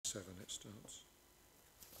7 it starts.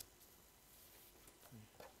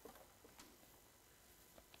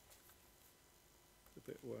 The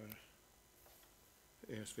bit where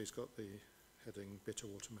the ESV's got the heading bitter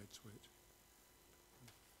water made sweet.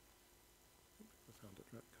 I found it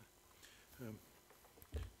right.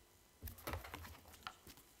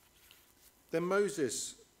 Then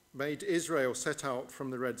Moses made Israel set out from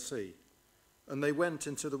the Red Sea, and they went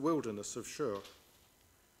into the wilderness of Shur.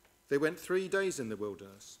 They went 3 days in the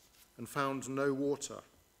wilderness and found no water.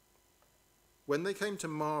 When they came to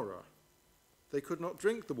Marah, they could not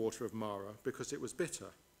drink the water of Marah because it was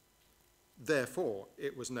bitter. Therefore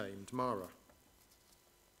it was named Marah.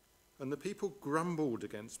 And the people grumbled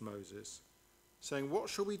against Moses, saying, "What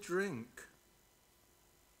shall we drink?"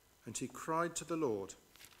 And he cried to the Lord,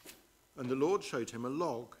 and the Lord showed him a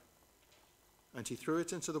log, and he threw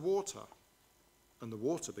it into the water, and the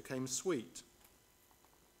water became sweet.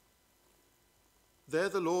 There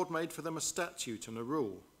the Lord made for them a statute and a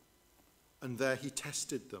rule, and there he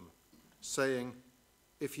tested them, saying,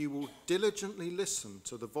 "If you will diligently listen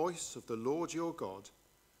to the voice of the Lord your God,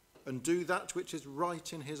 and do that which is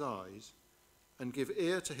right in his eyes, and give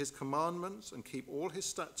ear to his commandments and keep all his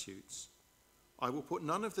statutes, I will put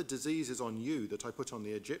none of the diseases on you that I put on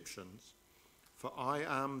the Egyptians, for I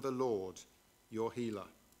am the Lord, your healer."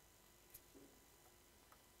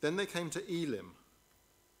 Then they came to Elim,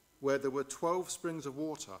 where there were 12 springs of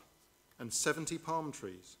water and 70 palm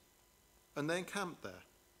trees, and they encamped there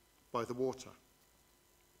by the water.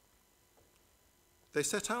 They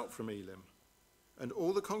set out from Elim, and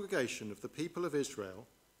all the congregation of the people of Israel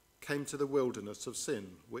came to the wilderness of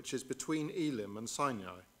Sin, which is between Elim and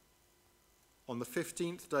Sinai, on the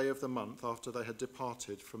 15th day of the month after they had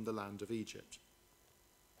departed from the land of Egypt.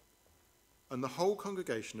 And the whole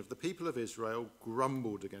congregation of the people of Israel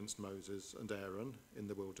grumbled against Moses and Aaron in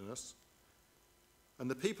the wilderness.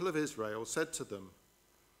 And the people of Israel said to them,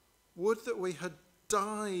 "Would that we had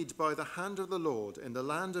died by the hand of the Lord in the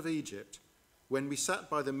land of Egypt, when we sat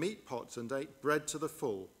by the meat pots and ate bread to the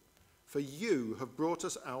full. For you have brought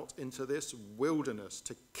us out into this wilderness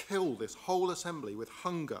to kill this whole assembly with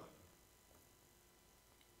hunger."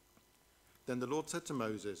 Then the Lord said to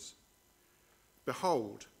Moses,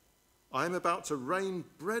 "Behold, I am about to rain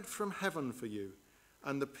bread from heaven for you,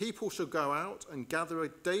 and the people shall go out and gather a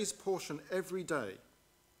day's portion every day,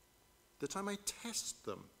 that I may test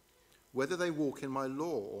them, whether they walk in my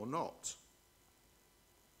law or not.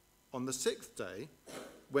 On the 6th day,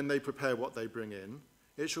 when they prepare what they bring in,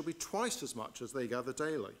 it shall be twice as much as they gather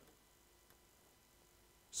daily."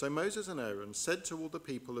 So Moses and Aaron said to all the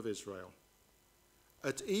people of Israel,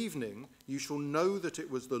 "At evening you shall know that it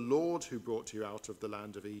was the Lord who brought you out of the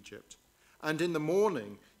land of Egypt. And in the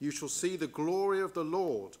morning you shall see the glory of the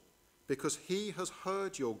Lord, because he has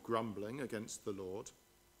heard your grumbling against the Lord.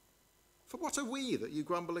 For what are we that you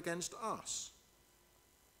grumble against us?"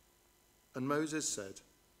 And Moses said,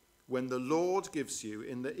 "When the Lord gives you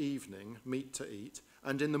in the evening meat to eat,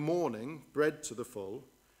 and in the morning bread to the full,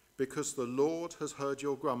 because the Lord has heard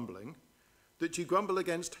your grumbling, that you grumble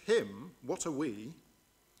against him, what are we?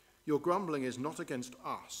 Your grumbling is not against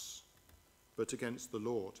us, but against the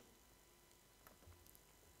Lord."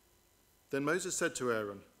 Then Moses said to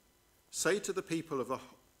Aaron, say to the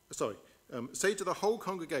whole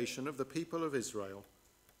congregation of the people of Israel,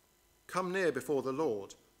 "Come near before the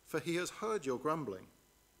Lord, for he has heard your grumbling."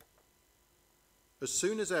 As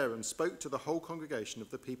soon as Aaron spoke to the whole congregation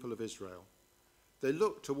of the people of Israel, they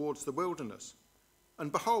looked towards the wilderness,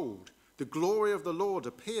 and behold, the glory of the Lord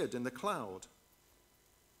appeared in the cloud.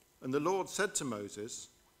 And the Lord said to Moses,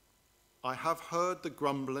 "I have heard the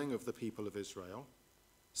grumbling of the people of Israel.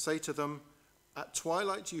 Say to them, at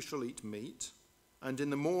twilight you shall eat meat, and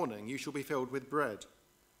in the morning you shall be filled with bread.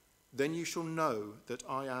 Then you shall know that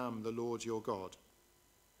I am the Lord your God."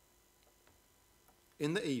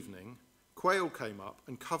 In the evening, quail came up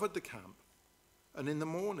and covered the camp, and in the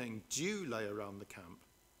morning dew lay around the camp.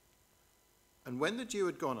 And when the dew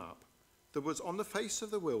had gone up, there was on the face of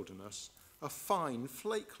the wilderness a fine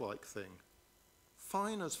flake-like thing,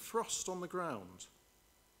 fine as frost on the ground.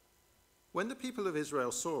 When the people of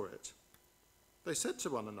Israel saw it, they said to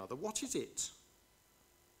one another, "What is it?"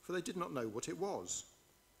 For they did not know what it was.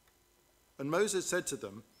 And Moses said to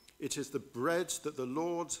them, "It is the bread that the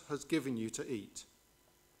Lord has given you to eat.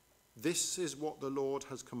 This is what the Lord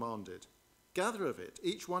has commanded. Gather of it,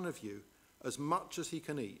 each one of you, as much as he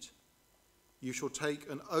can eat. You shall take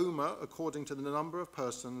an omer according to the number of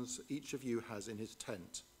persons each of you has in his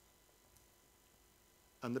tent."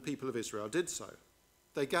 And the people of Israel did so.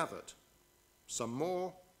 They gathered, some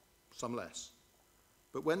more, some less.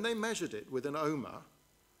 But when they measured it with an omer,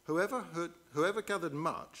 Whoever gathered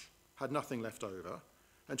much had nothing left over,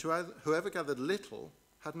 and whoever gathered little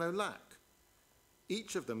had no lack.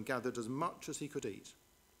 Each of them gathered as much as he could eat.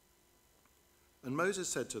 And Moses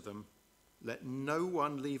said to them, "Let no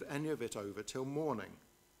one leave any of it over till morning."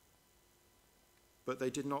 But they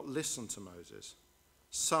did not listen to Moses.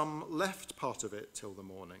 Some left part of it till the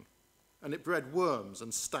morning, and it bred worms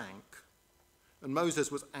and stank. And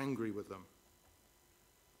Moses was angry with them.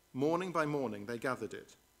 Morning by morning they gathered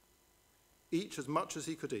it, each as much as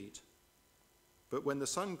he could eat. But when the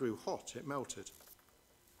sun grew hot, it melted.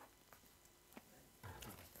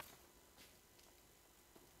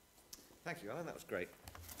 Thank you, Alan. That was great.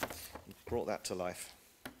 You brought that to life.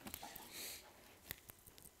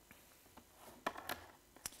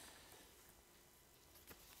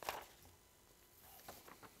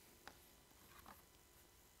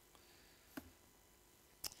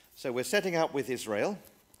 So we're setting out with Israel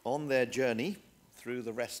on their journey through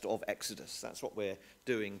the rest of Exodus. That's what we're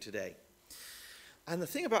doing today. And the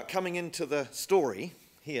thing about coming into the story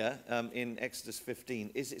here in Exodus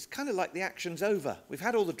 15 is it's kind of like the action's over. We've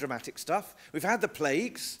had all the dramatic stuff. We've had the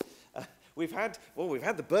plagues. We've had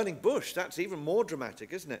the burning bush. That's even more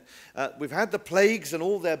dramatic, isn't it? We've had the plagues and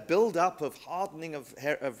all their build-up of hardening of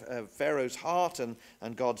Pharaoh's heart and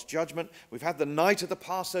God's judgment. We've had the night of the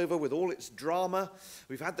Passover with all its drama.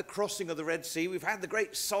 We've had the crossing of the Red Sea. We've had the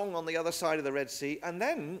great song on the other side of the Red Sea. And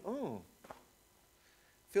then,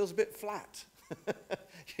 feels a bit flat.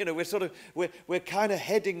 You know, we're kind of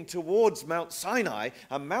heading towards Mount Sinai,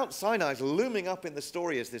 and Mount Sinai is looming up in the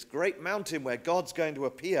story as this great mountain where God's going to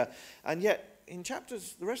appear. And yet, in the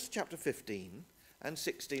rest of chapter 15 and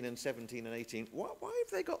 16 and 17 and 18, why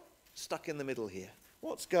have they got stuck in the middle here?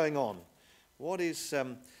 What's going on? What is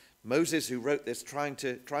Moses, who wrote this, trying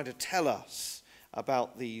to tell us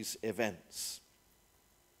about these events?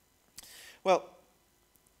 Well,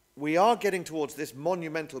 we are getting towards this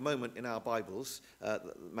monumental moment in our Bibles,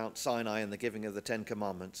 Mount Sinai and the giving of the Ten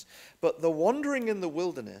Commandments. But the wandering in the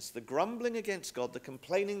wilderness, the grumbling against God, the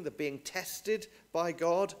complaining, the being tested by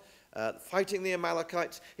God, fighting the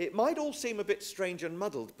Amalekites, it might all seem a bit strange and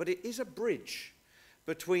muddled, but it is a bridge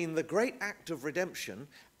between the great act of redemption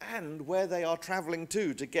and where they are traveling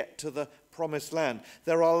to get to the promised land.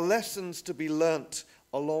 There are lessons to be learnt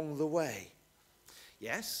along the way.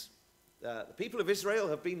 Yes, the people of Israel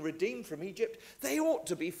have been redeemed from Egypt. They ought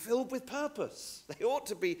to be filled with purpose. They ought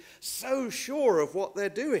to be so sure of what they're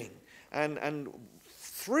doing and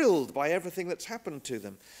thrilled by everything that's happened to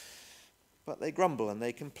them. But they grumble and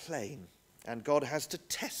they complain, and God has to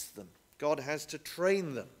test them. God has to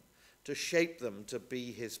train them, to shape them to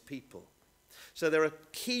be his people. So there are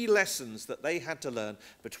key lessons that they had to learn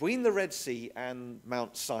between the Red Sea and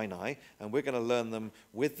Mount Sinai, and we're going to learn them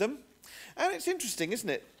with them. And it's interesting, isn't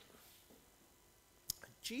it?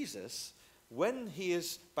 Jesus, when he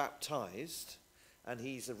is baptized and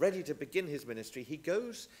he's ready to begin his ministry, he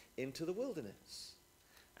goes into the wilderness.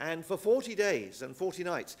 And for 40 days and 40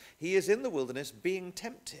 nights, he is in the wilderness being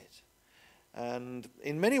tempted. And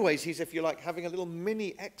in many ways, he's, if you like, having a little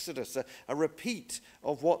mini Exodus, a repeat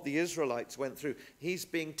of what the Israelites went through. He's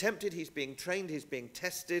being tempted, he's being trained, he's being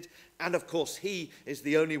tested, and of course, he is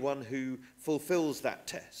the only one who fulfills that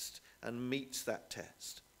test and meets that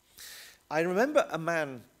test. I remember a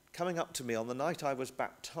man coming up to me on the night I was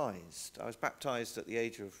baptized. I was baptized at the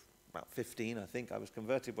age of about 15, I think. I was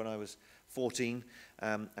converted when I was 14.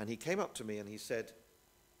 And he came up to me and he said,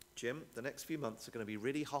 "Jim, the next few months are going to be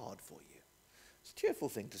really hard for you." It's a cheerful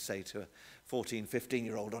thing to say to a 14,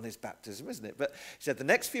 15-year-old on his baptism, isn't it? But he said, "The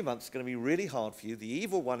next few months are going to be really hard for you. The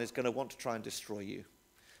evil one is going to want to try and destroy you.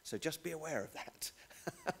 So just be aware of that."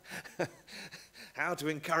 How to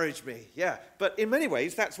encourage me. Yeah, but in many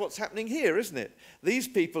ways, that's what's happening here, isn't it? These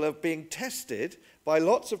people are being tested by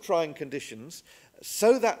lots of trying conditions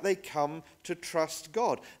so that they come to trust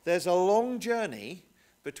God. There's a long journey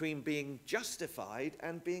between being justified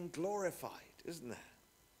and being glorified, isn't there?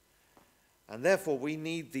 And therefore, we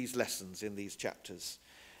need these lessons in these chapters,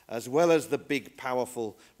 as well as the big,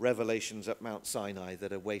 powerful revelations at Mount Sinai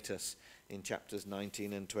that await us in chapters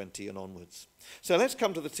 19 and 20 and onwards. So let's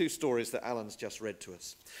come to the two stories that Alan's just read to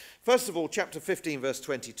us. First of all, chapter 15, verse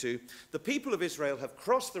 22. The people of Israel have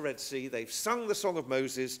crossed the Red Sea, they've sung the song of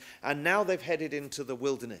Moses, and now they've headed into the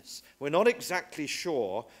wilderness. We're not exactly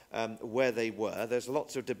sure where they were. There's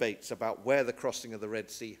lots of debates about where the crossing of the Red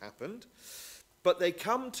Sea happened. But they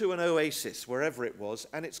come to an oasis, wherever it was,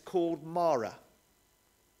 and it's called Marah.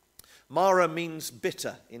 Marah means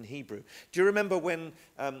bitter in Hebrew. Do you remember when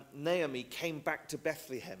Naomi came back to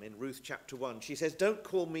Bethlehem in Ruth chapter 1? She says, "Don't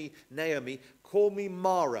call me Naomi, call me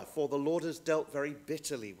Marah, for the Lord has dealt very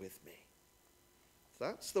bitterly with me."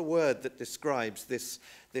 That's the word that describes this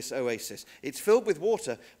oasis. It's filled with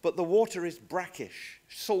water, but the water is brackish,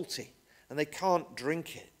 salty, and they can't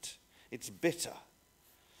drink it. It's bitter.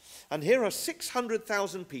 And here are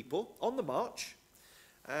 600,000 people on the march,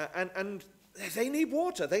 and they need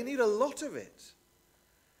water. They need a lot of it.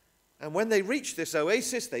 And when they reach this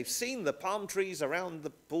oasis, they've seen the palm trees around the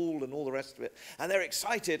pool and all the rest of it, and they're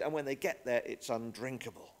excited, and when they get there, it's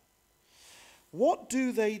undrinkable. What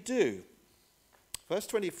do they do? Verse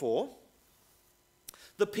 24,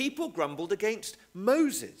 the people grumbled against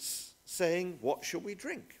Moses, saying, "What shall we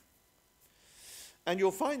drink?" And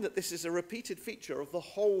you'll find that this is a repeated feature of the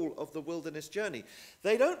whole of the wilderness journey.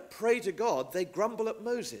 They don't pray to God, they grumble at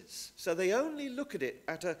Moses. So they only look at it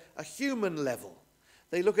at a human level.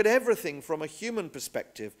 They look at everything from a human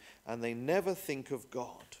perspective, and they never think of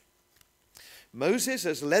God. Moses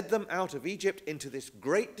has led them out of Egypt into this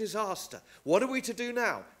great disaster. What are we to do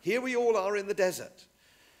now? Here we all are in the desert.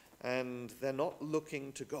 And they're not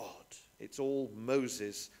looking to God. It's all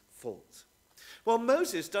Moses' fault. Well,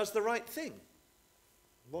 Moses does the right thing.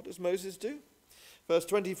 What does Moses do? Verse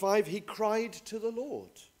 25, he cried to the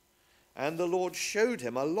Lord. And the Lord showed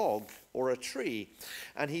him a log or a tree,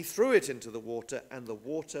 and he threw it into the water, and the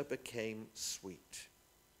water became sweet.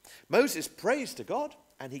 Moses prays to God,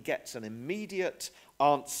 and he gets an immediate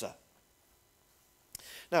answer.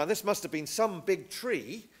 Now, this must have been some big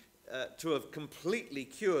tree to have completely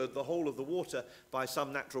cured the whole of the water by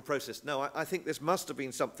some natural process. No, I think this must have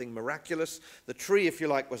been something miraculous. The tree, if you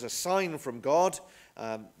like, was a sign from God,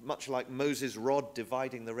 much like Moses' rod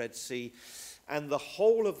dividing the Red Sea. And the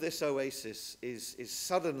whole of this oasis is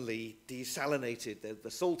suddenly desalinated.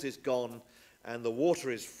 The salt is gone, and the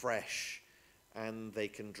water is fresh, and they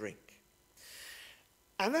can drink.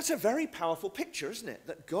 And that's a very powerful picture, isn't it?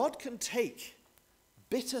 That God can take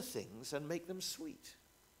bitter things and make them sweet.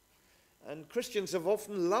 And Christians have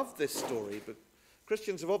often loved this story, but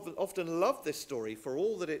Christians have often loved this story for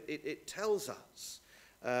all that it tells us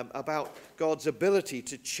about God's ability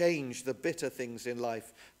to change the bitter things in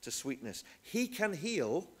life to sweetness. He can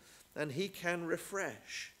heal and he can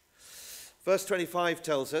refresh. Verse 25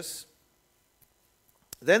 tells us,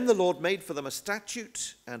 then the Lord made for them a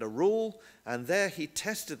statute and a rule, and there he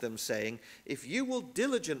tested them, saying, if you will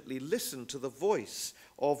diligently listen to the voice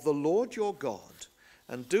of the Lord your God,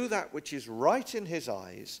 and do that which is right in his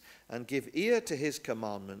eyes, and give ear to his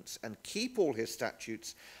commandments, and keep all his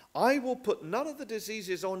statutes, I will put none of the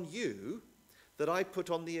diseases on you that I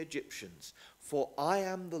put on the Egyptians, for I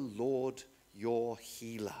am the Lord your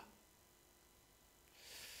healer.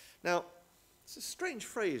 Now, it's a strange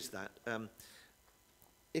phrase that,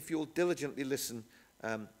 if you'll diligently listen,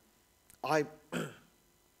 the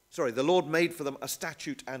Lord made for them a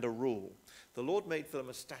statute and a rule. The Lord made for them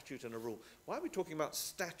a statute and a rule. Why are we talking about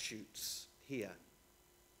statutes here?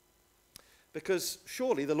 Because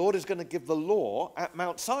surely the Lord is going to give the law at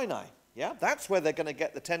Mount Sinai. Yeah, that's where they're going to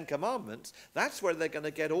get the 10 Commandments. That's where they're going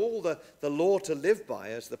to get all the law to live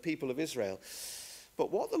by as the people of Israel.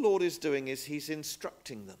 But what the Lord is doing is he's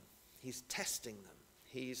instructing them. He's testing them.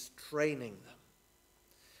 He's training them.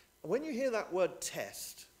 When you hear that word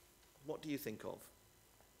test, what do you think of?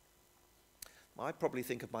 I probably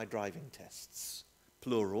think of my driving tests,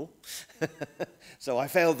 plural. So I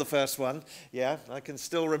failed the first one. Yeah, I can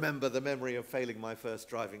still remember the memory of failing my first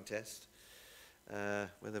driving test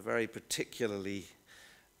with a very particularly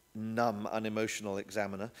numb, unemotional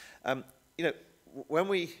examiner. When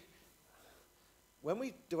we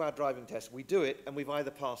do our driving test, we do it and we've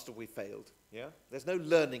either passed or we failed. Yeah, there's no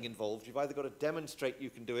learning involved. You've either got to demonstrate you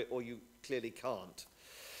can do it or you clearly can't.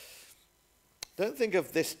 Don't think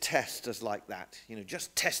of this test as like that,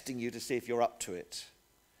 just testing you to see if you're up to it.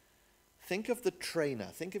 Think of the trainer,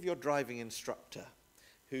 think of your driving instructor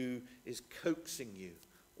who is coaxing you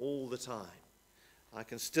all the time. I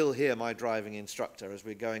can still hear my driving instructor as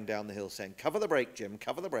we're going down the hill saying, cover the brake, Jim,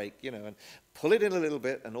 cover the brake, and pull it in a little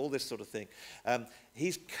bit and all this sort of thing.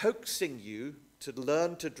 He's coaxing you to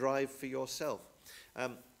learn to drive for yourself.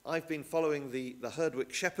 I've been following the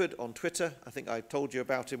Herdwick Shepherd on Twitter. I think I told you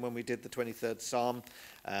about him when we did the 23rd Psalm.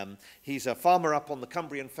 He's a farmer up on the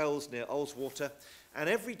Cumbrian Fells near Ullswater, and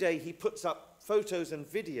every day he puts up photos and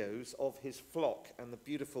videos of his flock and the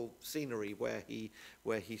beautiful scenery where he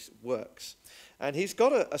works. And he's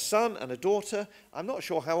got a son and a daughter. I'm not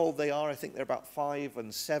sure how old they are. I think they're about 5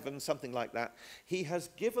 and 7, something like that. He has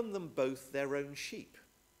given them both their own sheep.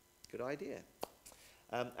 Good idea.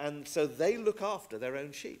 And so they look after their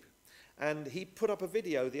own sheep. And he put up a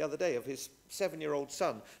video the other day of his 7-year-old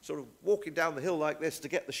son sort of walking down the hill like this to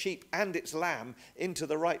get the sheep and its lamb into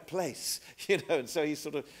the right place, and so he's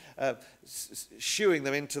sort of shooing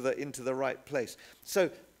them into the right place.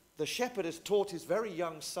 So the shepherd has taught his very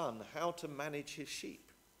young son how to manage his sheep.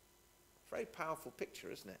 Very powerful picture,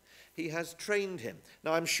 isn't it? He has trained him.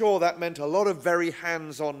 Now, I'm sure that meant a lot of very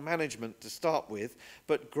hands-on management to start with,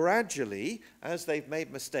 but gradually, as they've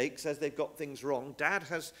made mistakes, as they've got things wrong, Dad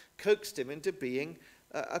has coaxed him into being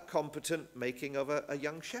a competent making of a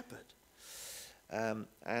young shepherd.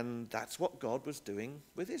 And that's what God was doing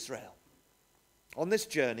with Israel. On this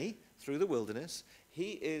journey through the wilderness,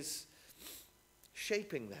 he is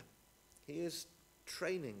shaping them. He is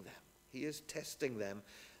training them. He is testing them,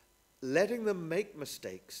 letting them make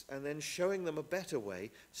mistakes and then showing them a better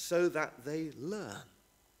way so that they learn.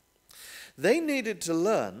 They needed to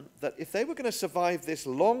learn that if they were going to survive this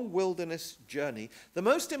long wilderness journey, the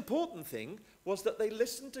most important thing was that they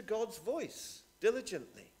listened to God's voice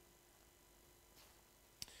diligently.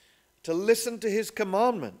 To listen to his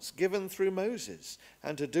commandments given through Moses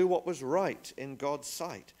and to do what was right in God's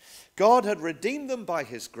sight. God had redeemed them by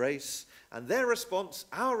his grace, and their response,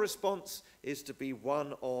 our response, is to be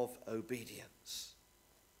one of obedience.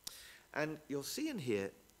 And you'll see in here,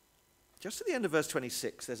 just at the end of verse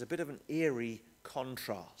 26, there's a bit of an eerie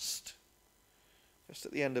contrast. Just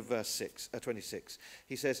at the end of verse 26,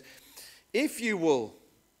 he says, if you will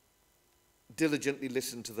diligently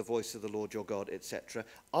listen to the voice of the Lord your God, etc.,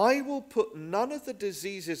 I will put none of the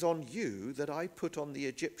diseases on you that I put on the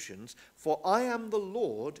Egyptians, for I am the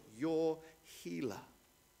Lord your healer.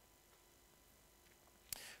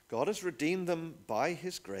 God has redeemed them by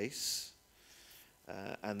his grace,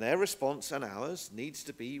 and their response and ours needs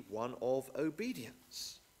to be one of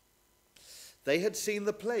obedience. They had seen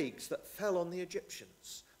the plagues that fell on the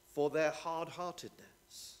Egyptians for their hard-heartedness.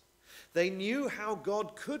 They knew how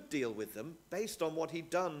God could deal with them based on what he'd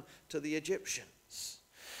done to the Egyptians.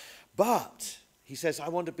 But he says, I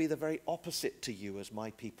want to be the very opposite to you as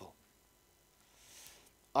my people.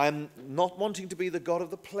 I'm not wanting to be the God of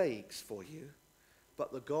the plagues for you,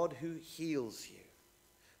 but the God who heals you,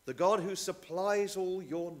 the God who supplies all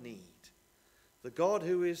your need, the God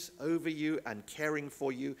who is over you and caring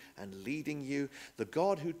for you and leading you, the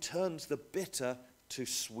God who turns the bitter to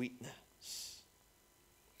sweetness.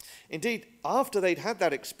 Indeed, after they'd had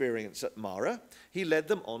that experience at Marah, he led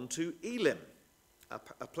them on to Elim,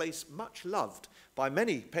 a place much loved by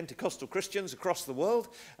many Pentecostal Christians across the world.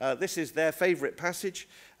 This is their favorite passage.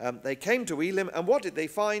 They came to Elim, and what did they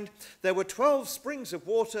find? There were 12 springs of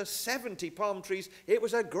water, 70 palm trees. It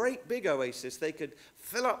was a great big oasis. They could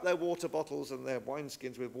fill up their water bottles and their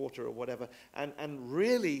wineskins with water or whatever, and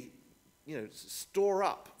really, store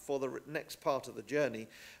up for the next part of the journey.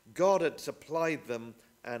 God had supplied them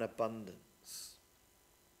an abundance.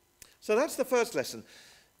 So that's the first lesson.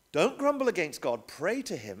 Don't grumble against God. Pray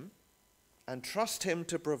to him and trust him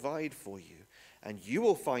to provide for you. And you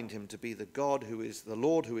will find him to be the God who is the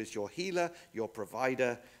Lord, who is your healer, your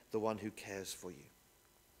provider, the one who cares for you.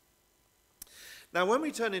 Now, when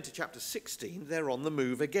we turn into chapter 16, they're on the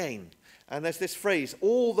move again. And there's this phrase,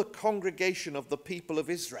 all the congregation of the people of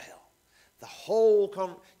Israel. The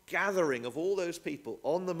whole gathering of all those people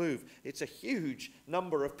on the move. It's a huge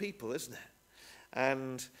number of people, isn't it?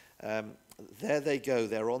 And there they go.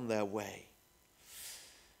 They're on their way.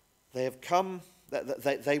 They have come.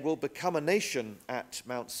 They will become a nation at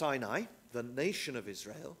Mount Sinai, the nation of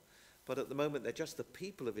Israel. But at the moment, they're just the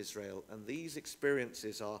people of Israel. And these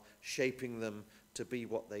experiences are shaping them to be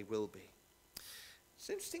what they will be. It's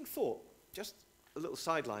an interesting thought. Just a little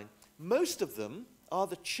sideline. Most of them are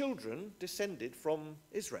the children descended from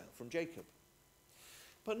Israel, from Jacob.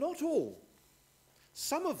 But not all.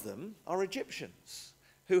 Some of them are Egyptians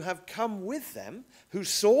who have come with them, who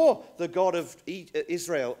saw the God of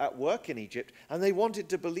Israel at work in Egypt, and they wanted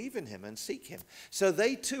to believe in him and seek him. So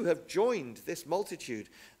they too have joined this multitude,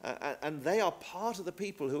 and they are part of the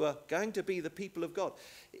people who are going to be the people of God.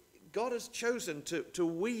 God has chosen to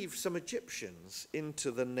weave some Egyptians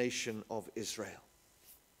into the nation of Israel.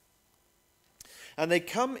 And they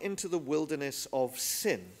come into the wilderness of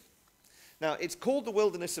sin. Now, it's called the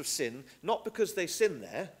wilderness of sin, not because they sin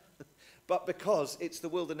there, but because it's the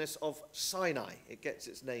wilderness of Sinai. It gets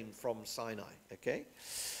its name from Sinai, okay?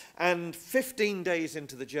 And 15 days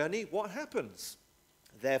into the journey, what happens?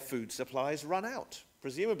 Their food supplies run out.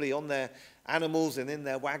 Presumably on their animals and in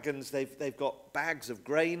their wagons, they've got bags of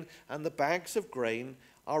grain, and the bags of grain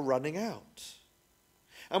are running out.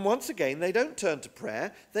 And once again, they don't turn to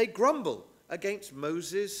prayer, they grumble against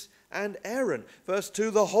Moses and Aaron. Verse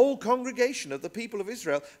 2, the whole congregation of the people of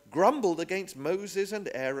Israel grumbled against Moses and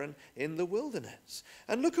Aaron in the wilderness.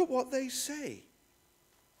 And look at what they say.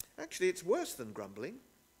 Actually, it's worse than grumbling.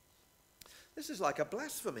 This is like a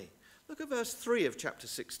blasphemy. Look at verse 3 of chapter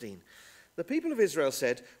 16. The people of Israel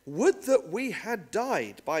said, would that we had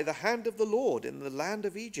died by the hand of the Lord in the land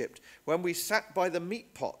of Egypt, when we sat by the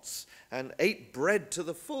meat pots and ate bread to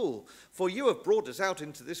the full. For you have brought us out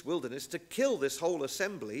into this wilderness to kill this whole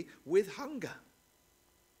assembly with hunger.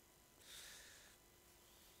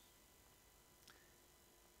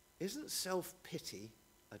 Isn't self-pity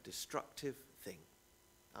a destructive thing?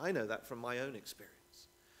 I know that from my own experience.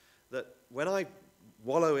 That when I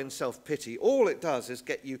wallow in self-pity, all it does is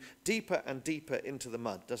get you deeper and deeper into the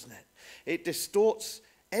mud, doesn't it? It distorts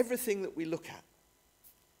everything that we look at.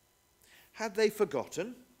 Had they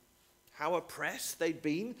forgotten how oppressed they'd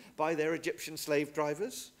been by their Egyptian slave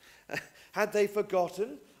drivers? Had they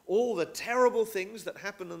forgotten all the terrible things that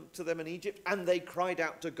happened to them in Egypt, and they cried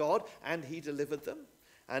out to God and he delivered them?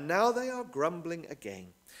 And now they are grumbling again.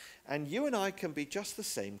 And you and I can be just the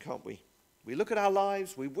same, can't we? We look at our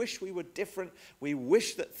lives, we wish we were different, we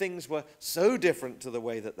wish that things were so different to the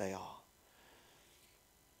way that they are.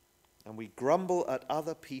 And we grumble at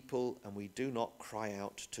other people and we do not cry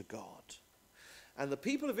out to God. And the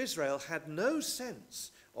people of Israel had no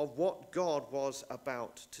sense of what God was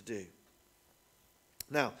about to do.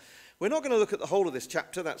 Now, we're not going to look at the whole of this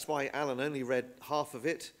chapter, that's why Alan only read half of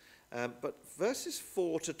it. But verses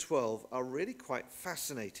 4 to 12 are really quite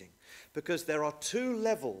fascinating because there are two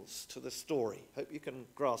levels to the story. Hope you can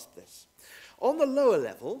grasp this. On the lower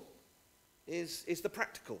level is the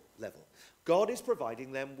practical level. God is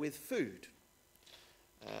providing them with food.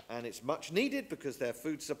 And it's much needed because their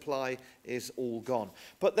food supply is all gone.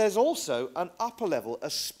 But there's also an upper level, a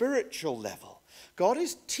spiritual level. God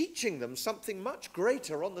is teaching them something much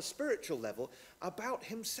greater on the spiritual level about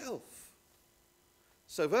himself.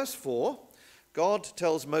 So verse 4, God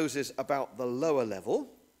tells Moses about the lower level.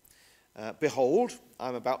 Behold,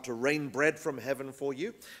 I'm about to rain bread from heaven for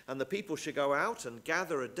you, and the people shall go out and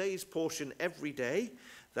gather a day's portion every day,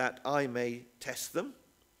 that I may test them,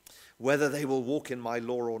 whether they will walk in my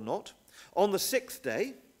law or not. On the sixth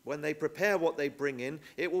day, when they prepare what they bring in,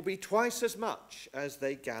 it will be twice as much as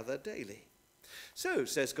they gather daily. So,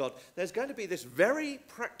 says God, there's going to be this very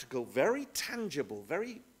practical, very tangible,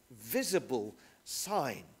 very visible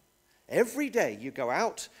sign. Every day you go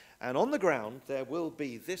out and on the ground there will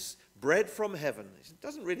be this bread from heaven. It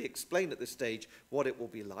doesn't really explain at this stage what it will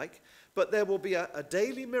be like, but there will be a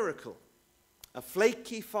daily miracle, a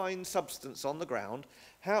flaky fine substance on the ground.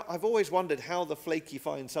 I've always wondered how the flaky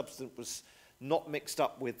fine substance was not mixed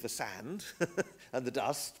up with the sand and the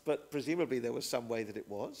dust, but presumably there was some way that it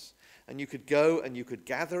was. And you could go and you could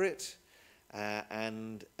gather it,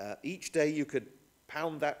 and each day you could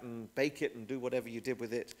pound that and bake it and do whatever you did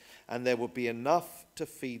with it, and there would be enough to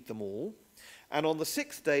feed them all. And on the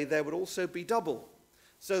sixth day there would also be double,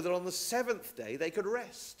 so that on the seventh day they could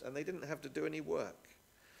rest and they didn't have to do any work.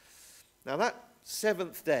 Now that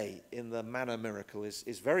seventh day in the manna miracle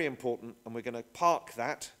is very important, and we're going to park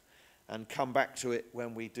that and come back to it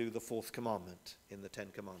when we do the fourth commandment in the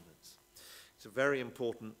 10 Commandments. It's a very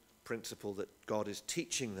important principle that God is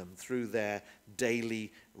teaching them through their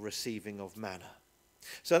daily receiving of manna.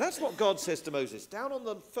 So that's what God says to Moses. Down on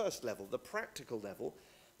the first level, the practical level,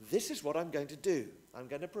 this is what I'm going to do. I'm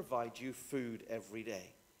going to provide you food every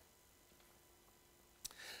day.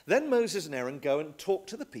 Then Moses and Aaron go and talk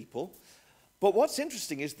to the people. But what's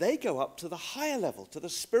interesting is they go up to the higher level, to the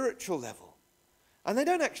spiritual level. And they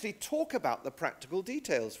don't actually talk about the practical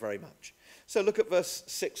details very much. So look at verse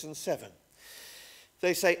 6 and 7.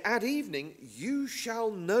 They say, at evening you shall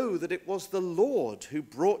know that it was the Lord who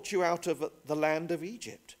brought you out of the land of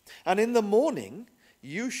Egypt. And in the morning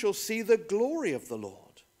you shall see the glory of the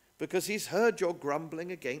Lord, because he's heard your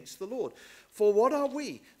grumbling against the Lord. For what are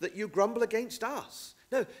we that you grumble against us?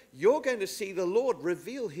 No, you're going to see the Lord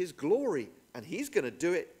reveal his glory, and he's going to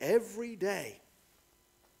do it every day.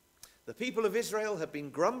 The people of Israel have been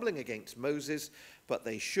grumbling against Moses, but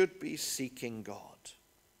they should be seeking God.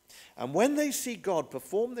 And when they see God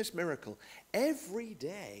perform this miracle, every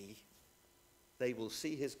day they will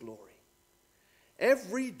see his glory.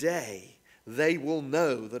 Every day they will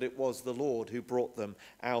know that it was the Lord who brought them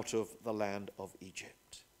out of the land of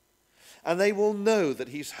Egypt. And they will know that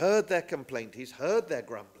he's heard their complaint, he's heard their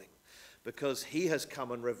grumbling, because he has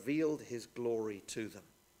come and revealed his glory to them.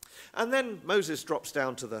 And then Moses drops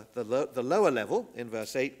down to the lower level in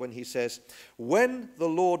verse 8 when he says, when the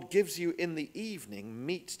Lord gives you in the evening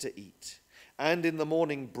meat to eat, and in the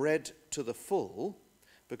morning bread to the full,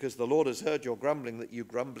 because the Lord has heard your grumbling, that you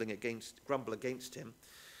grumble against him.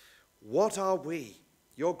 What are we?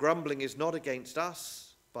 Your grumbling is not against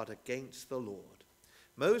us, but against the Lord.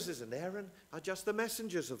 Moses and Aaron are just the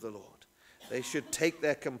messengers of the Lord. They should take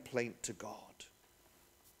their complaint to God.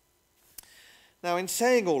 Now, in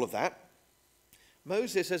saying all of that,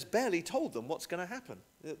 Moses has barely told them what's going to happen.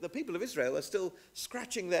 The people of Israel are still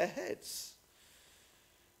scratching their heads.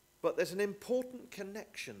 But there's an important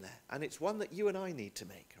connection there, and it's one that you and I need to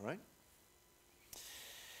make, all right?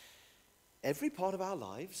 Every part of our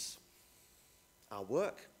lives, our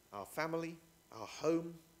work, our family, our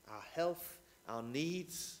home, our health, our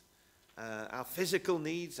needs, our physical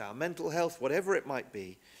needs, our mental health, whatever it might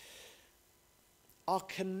be, are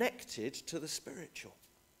connected to the spiritual.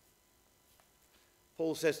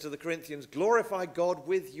 Paul says to the Corinthians, glorify God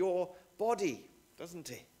with your body, doesn't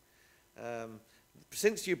he?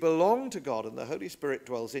 Since you belong to God and the Holy Spirit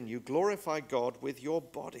dwells in you, glorify God with your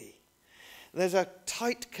body. There's a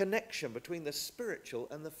tight connection between the spiritual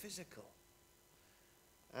and the physical.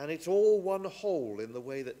 And it's all one whole in the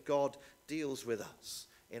way that God deals with us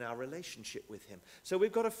in our relationship with him. So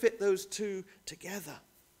we've got to fit those two together.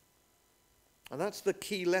 And that's the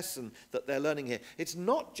key lesson that they're learning here. It's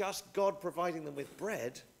not just God providing them with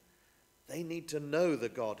bread. They need to know the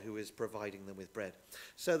God who is providing them with bread.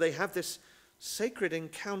 So they have this sacred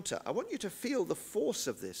encounter. I want you to feel the force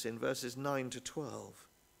of this in verses 9 to 12.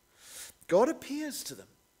 God appears to them.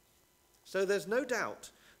 So there's no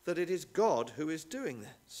doubt that it is God who is doing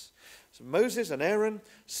this. So Moses and Aaron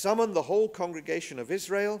summon the whole congregation of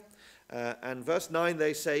Israel. And verse 9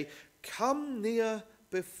 they say, come near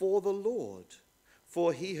before the Lord,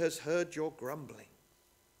 for he has heard your grumbling.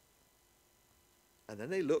 And then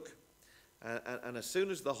they look, and as soon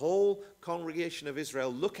as the whole congregation of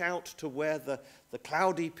Israel look out to where the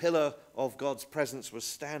cloudy pillar of God's presence was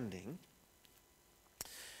standing,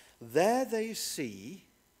 there they see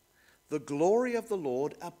the glory of the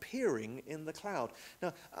Lord appearing in the cloud.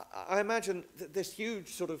 Now, I imagine this huge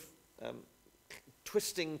sort of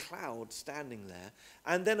twisting cloud standing there,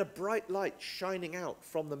 and then a bright light shining out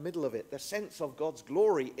from the middle of it, the sense of God's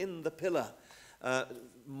glory in the pillar,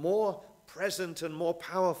 more present and more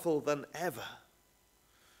powerful than ever.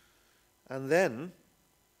 And then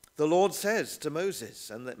the Lord says to Moses,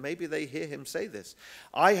 and that maybe they hear him say this,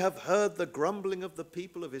 I have heard the grumbling of the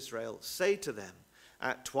people of Israel. Say to them,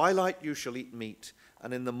 at twilight you shall eat meat,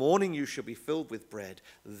 and in the morning you shall be filled with bread.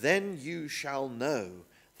 Then you shall know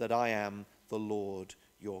that I am the Lord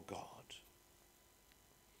your God.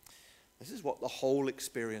 This is what the whole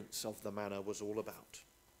experience of the manna was all about.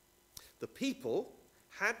 The people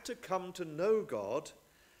had to come to know God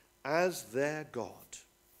as their God.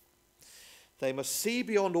 They must see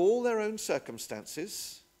beyond all their own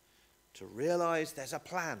circumstances to realize there's a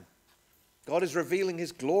plan. God is revealing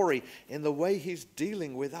his glory in the way he's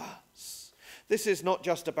dealing with us. This is not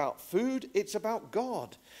just about food, it's about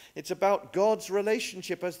God. It's about God's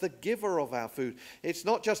relationship as the giver of our food. It's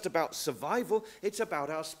not just about survival, it's about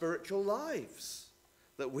our spiritual lives.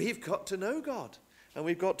 That we've got to know God and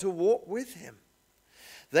we've got to walk with him.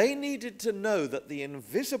 They needed to know that the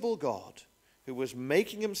invisible God, who was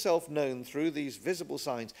making himself known through these visible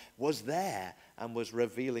signs, was there and was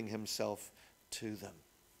revealing himself to them.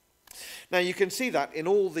 Now you can see that in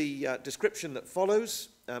all the description that follows.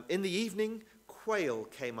 In the evening, quail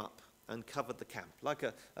came up and covered the camp. Like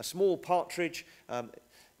a small partridge,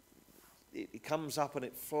 it comes up and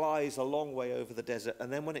it flies a long way over the desert,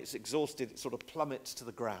 and then when it's exhausted, it sort of plummets to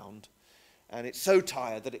the ground, and it's so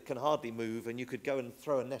tired that it can hardly move, and you could go and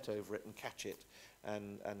throw a net over it and catch it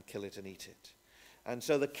and kill it and eat it. And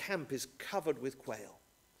so the camp is covered with quail.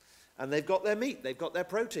 And they've got their meat, they've got their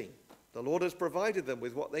protein. The Lord has provided them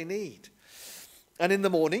with what they need. And in the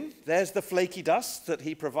morning, there's the flaky dust that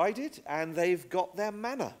he provided, and they've got their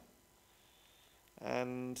manna.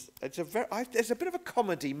 And there's a bit of a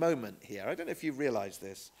comedy moment here. I don't know if you realize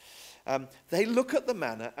this. They look at the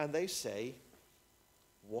manna and they say,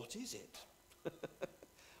 what is it?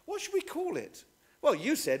 What should we call it? Well,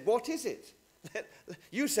 you said, what is it?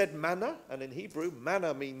 You said manna, and in Hebrew,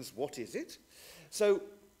 manna means what is it? So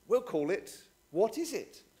we'll call it, what is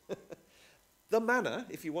it? The manna,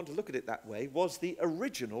 if you want to look at it that way, was the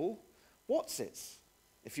original Whatsits,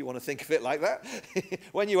 if you want to think of it like that.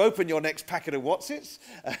 When you open your next packet of Whatsits,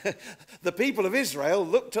 the people of Israel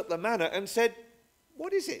looked at the manna and said,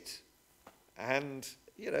 what is it? And,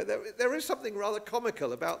 you know, there is something rather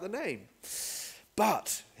comical about the name.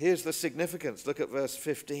 But here's the significance. Look at verse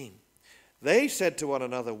 15. They said to one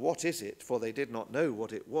another, what is it? For they did not know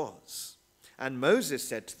what it was. And Moses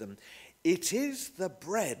said to them, it is the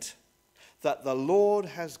bread that the Lord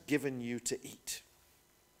has given you to eat.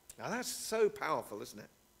 Now that's so powerful, isn't it?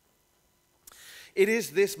 It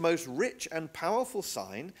is this most rich and powerful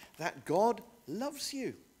sign that God loves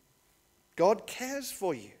you. God cares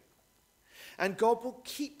for you. And God will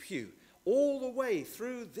keep you all the way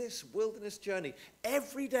through this wilderness journey.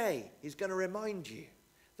 Every day he's going to remind you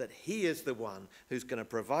that he is the one who's going to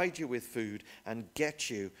provide you with food and get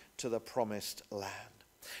you to the promised land.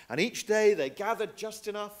 And each day they gathered just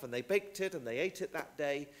enough and they baked it and they ate it that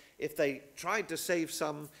day. If they tried to save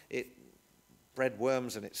some, it bred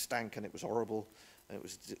worms and it stank and it was horrible and it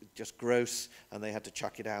was just gross and they had to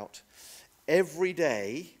chuck it out. Every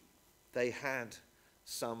day they had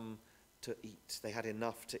some to eat. They had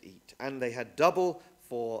enough to eat. And they had double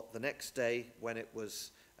for the next day when it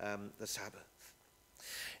was the Sabbath.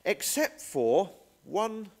 Except for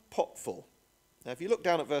one potful. Now if you look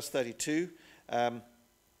down at verse 32,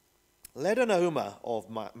 let an omer of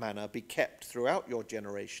manna be kept throughout your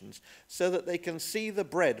generations, so that they can see the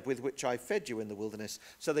bread with which I fed you in the wilderness.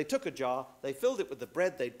 So they took a jar, they filled it with the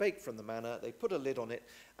bread they'd baked from the manna, they put a lid on it,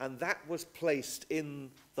 and that was placed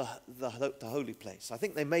in the holy place. I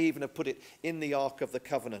think they may even have put it in the Ark of the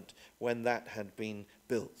Covenant when that had been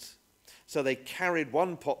built. So they carried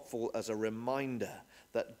one potful as a reminder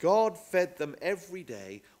that God fed them every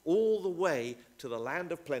day all the way to the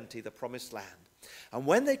land of plenty, the promised land. And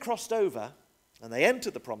when they crossed over and they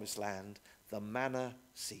entered the promised land, the manna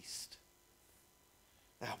ceased.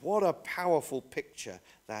 Now, what a powerful picture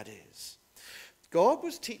that is. God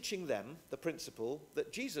was teaching them the principle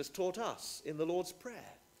that Jesus taught us in the Lord's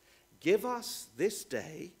Prayer. Give us this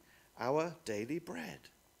day our daily bread.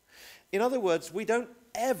 In other words, we don't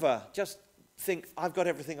ever just think, I've got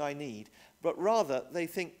everything I need, but rather they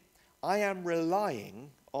think, I am relying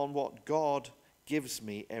on what God gives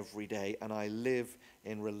me every day, and I live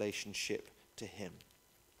in relationship to him.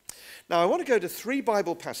 Now, I want to go to 3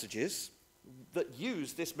 Bible passages that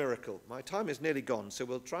use this miracle. My time is nearly gone, so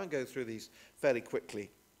we'll try and go through these fairly quickly.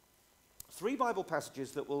 3 Bible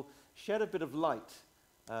passages that will shed a bit of light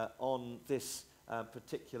on this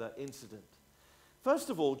particular incident. First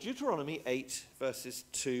of all, Deuteronomy 8, verses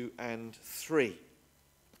 2 and 3.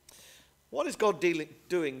 What is God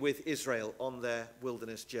doing with Israel on their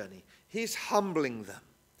wilderness journey? He's humbling them.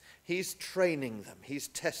 He's training them. He's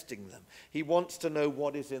testing them. He wants to know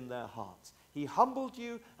what is in their hearts. He humbled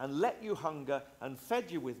you and let you hunger and fed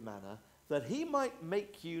you with manna, that he might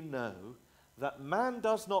make you know that man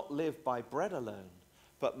does not live by bread alone,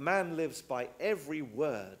 but man lives by every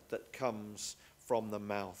word that comes from the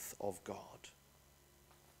mouth of God.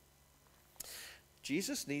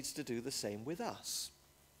 Jesus needs to do the same with us.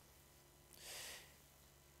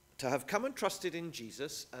 To have come and trusted in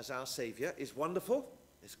Jesus as our Savior is wonderful.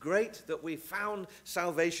 It's great that we've found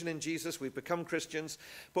salvation in Jesus. We've become Christians.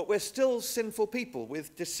 But we're still sinful people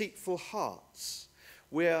with deceitful hearts.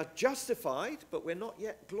 We're justified, but we're not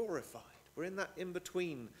yet glorified. We're in that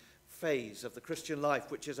in-between phase of the Christian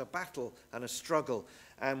life, which is a battle and a struggle,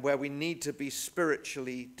 and where we need to be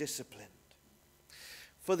spiritually disciplined.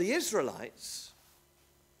 For the Israelites,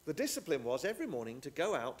 the discipline was every morning to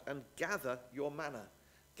go out and gather your manna.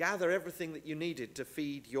 Gather everything that you needed to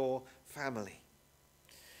feed your family.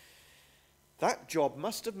 That job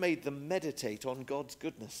must have made them meditate on God's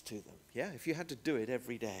goodness to them. Yeah, if you had to do it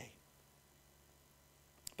every day.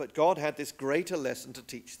 But God had this greater lesson to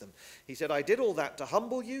teach them. He said, I did all that to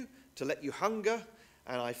humble you, to let you hunger,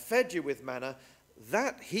 and I fed you with manna,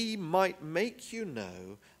 that he might make you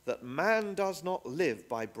know that man does not live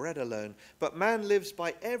by bread alone, but man lives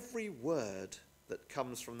by every word that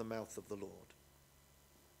comes from the mouth of the Lord.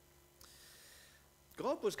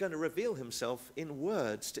 God was going to reveal himself in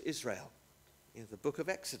words to Israel. The book of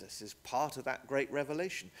Exodus is part of that great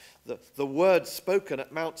revelation. The words spoken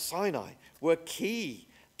at Mount Sinai were key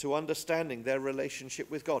to understanding their relationship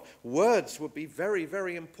with God. Words would be very,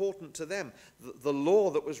 very important to them. The law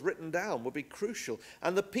that was written down would be crucial.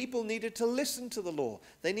 And the people needed to listen to the law.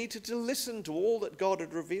 They needed to listen to all that God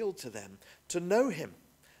had revealed to them, to know him,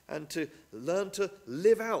 and to learn to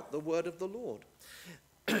live out the word of the Lord.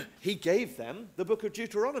 He gave them the book of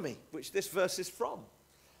Deuteronomy, which this verse is from,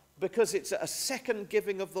 because it's a second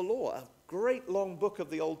giving of the law, a great long book of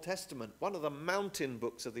the Old Testament, one of the mountain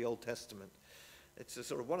books of the Old Testament. It's a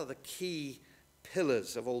sort of one of the key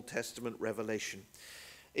pillars of Old Testament revelation.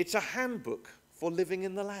 It's a handbook for living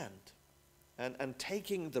in the land and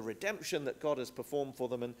taking the redemption that God has performed for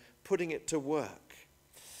them and putting it to work.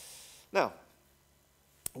 Now,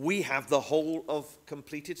 we have the whole of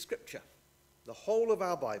completed Scripture, the whole of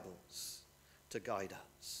our Bibles to guide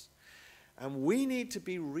us. And we need to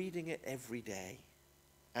be reading it every day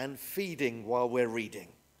and feeding while we're reading.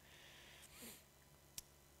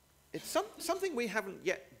 it's something we haven't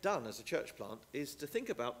yet done as a church plant is to think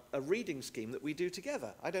about a reading scheme that we do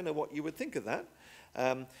together. I don't know what you would think of that.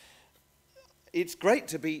 It's great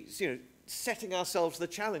to be, setting ourselves the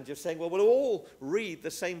challenge of saying, well, we'll all read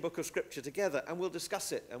the same book of Scripture together and we'll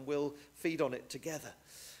discuss it and we'll feed on it together.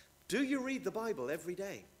 Do you read the Bible every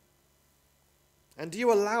day? And do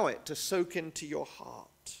you allow it to soak into your heart?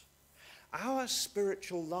 Our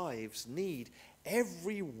spiritual lives need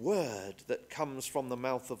every word that comes from the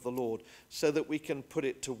mouth of the Lord so that we can put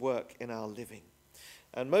it to work in our living.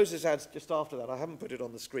 And Moses adds just after that, I haven't put it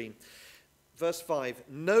on the screen, verse 5,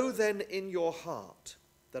 know then in your heart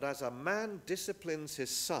that as a man disciplines his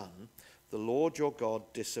son, the Lord your God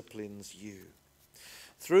disciplines you.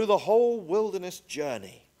 Through the whole wilderness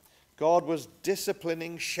journey, God was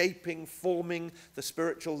disciplining, shaping, forming the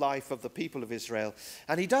spiritual life of the people of Israel.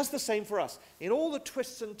 And he does the same for us. In all the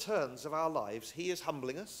twists and turns of our lives, he is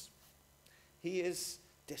humbling us. He is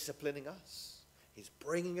disciplining us. He's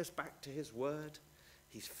bringing us back to his word.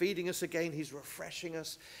 He's feeding us again. He's refreshing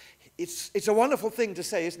us. It's a wonderful thing to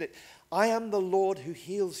say, isn't it? I am the Lord who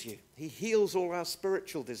heals you. He heals all our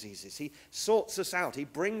spiritual diseases. He sorts us out. He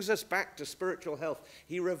brings us back to spiritual health.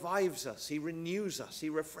 He revives us. He renews us. He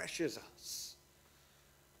refreshes us.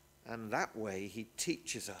 And that way he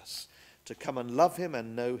teaches us to come and love him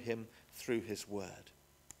and know him through his word.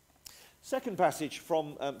 Second passage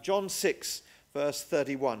from John 6, verse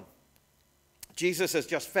 31. Jesus has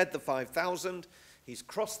just fed the 5,000. He's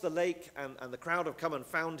crossed the lake, and the crowd have come and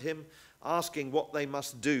found him, asking what they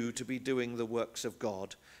must do to be doing the works of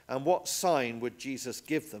God, and what sign would Jesus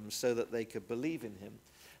give them so that they could believe in him.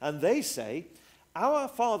 And they say, our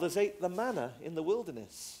fathers ate the manna in the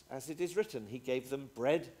wilderness, as it is written, he gave them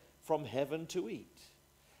bread from heaven to eat.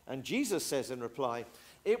 And Jesus says in reply,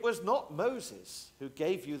 it was not Moses who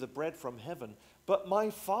gave you the bread from heaven, but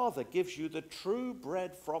my Father gives you the true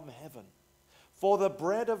bread from heaven. For the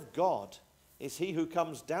bread of God is he who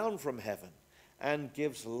comes down from heaven and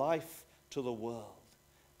gives life to the world.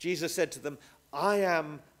 Jesus said to them, I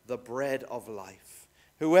am the bread of life.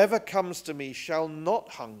 Whoever comes to me shall not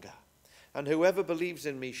hunger, and whoever believes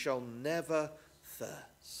in me shall never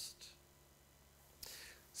thirst.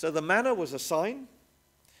 So the manna was a sign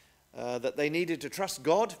that they needed to trust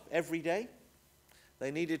God every day.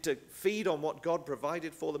 They needed to feed on what God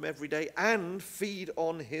provided for them every day and feed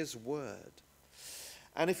on his word.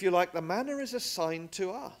 And if you like, the manna is a sign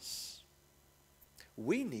to us.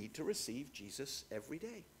 We need to receive Jesus every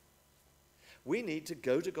day. We need to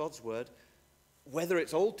go to God's word, whether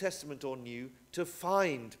it's Old Testament or New, to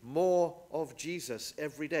find more of Jesus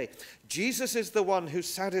every day. Jesus is the one who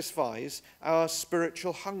satisfies our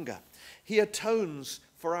spiritual hunger. He atones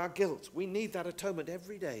for our guilt. We need that atonement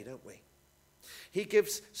every day, don't we? He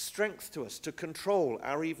gives strength to us to control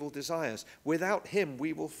our evil desires. Without him,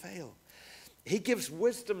 we will fail. He gives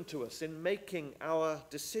wisdom to us in making our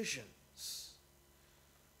decisions.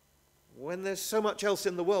 When there's so much else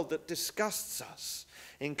in the world that disgusts us,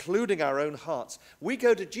 including our own hearts, we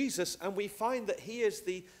go to Jesus and we find that he is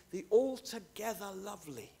the altogether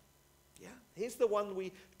lovely. Yeah? He's the one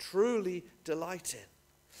we truly delight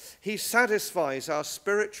in. He satisfies our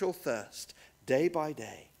spiritual thirst day by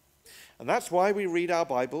day. And that's why we read our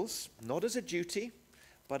Bibles, not as a duty,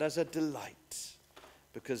 but as a delight.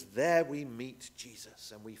 Because there we meet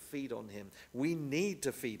Jesus and we feed on him. We need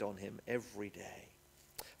to feed on him every day.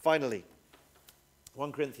 Finally,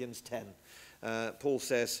 1 Corinthians 10, Paul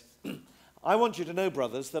says, I want you to know,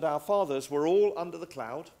 brothers, that our fathers were all under the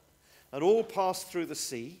cloud and all passed through the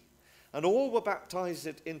sea, and all were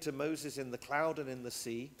baptized into Moses in the cloud and in the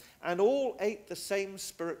sea, and all ate the same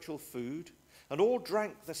spiritual food, and all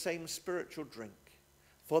drank the same spiritual drink.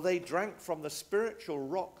 For they drank from the spiritual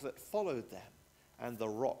rock that followed them, and the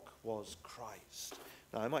rock was Christ.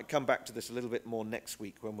 Now, I might come back to this a little bit more next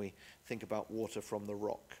week when we think about water from the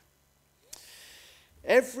rock.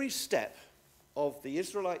 Every step of the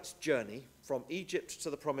Israelites' journey from Egypt to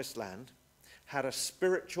the Promised Land had a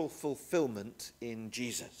spiritual fulfillment in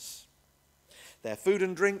Jesus. Their food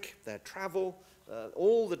and drink, their travel,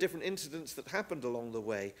 all the different incidents that happened along the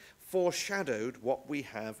way foreshadowed what we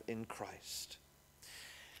have in Christ.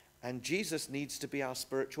 And Jesus needs to be our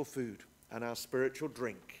spiritual food and our spiritual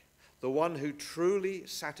drink, the one who truly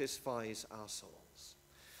satisfies our souls.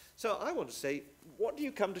 So I want to say, what do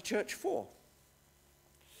you come to church for?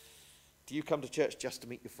 Do you come to church just to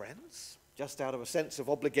meet your friends? Just out of a sense of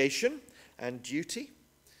obligation and duty?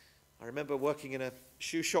 I remember working in a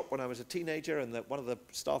shoe shop when I was a teenager, and one of the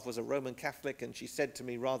staff was a Roman Catholic, and she said to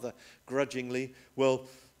me rather grudgingly, well,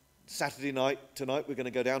 Saturday night, tonight, we're going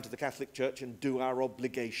to go down to the Catholic Church and do our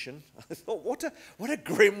obligation. I thought, what a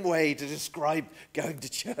grim way to describe going to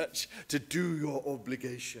church, to do your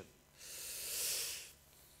obligation.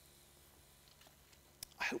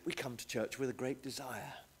 I hope we come to church with a great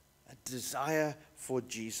desire for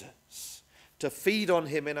Jesus, to feed on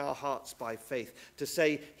him in our hearts by faith, to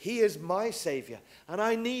say, he is my Saviour, and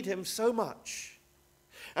I need him so much.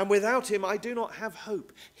 And without him, I do not have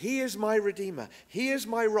hope. He is my Redeemer. He is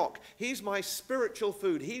my rock. He's my spiritual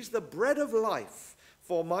food. He's the bread of life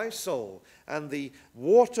for my soul and the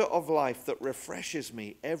water of life that refreshes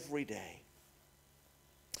me every day.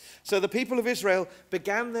 So the people of Israel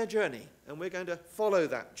began their journey, and we're going to follow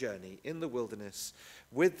that journey in the wilderness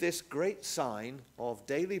with this great sign of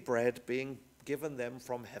daily bread being given them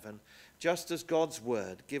from heaven, just as God's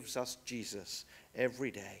word gives us Jesus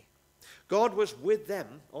every day. God was with them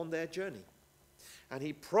on their journey, and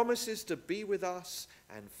he promises to be with us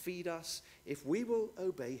and feed us if we will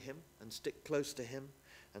obey him and stick close to him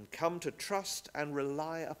and come to trust and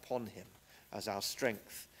rely upon him as our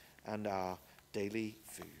strength and our daily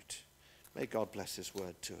food. May God bless his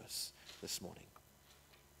word to us this morning.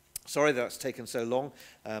 Sorry that's taken so long.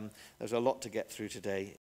 There's a lot to get through today.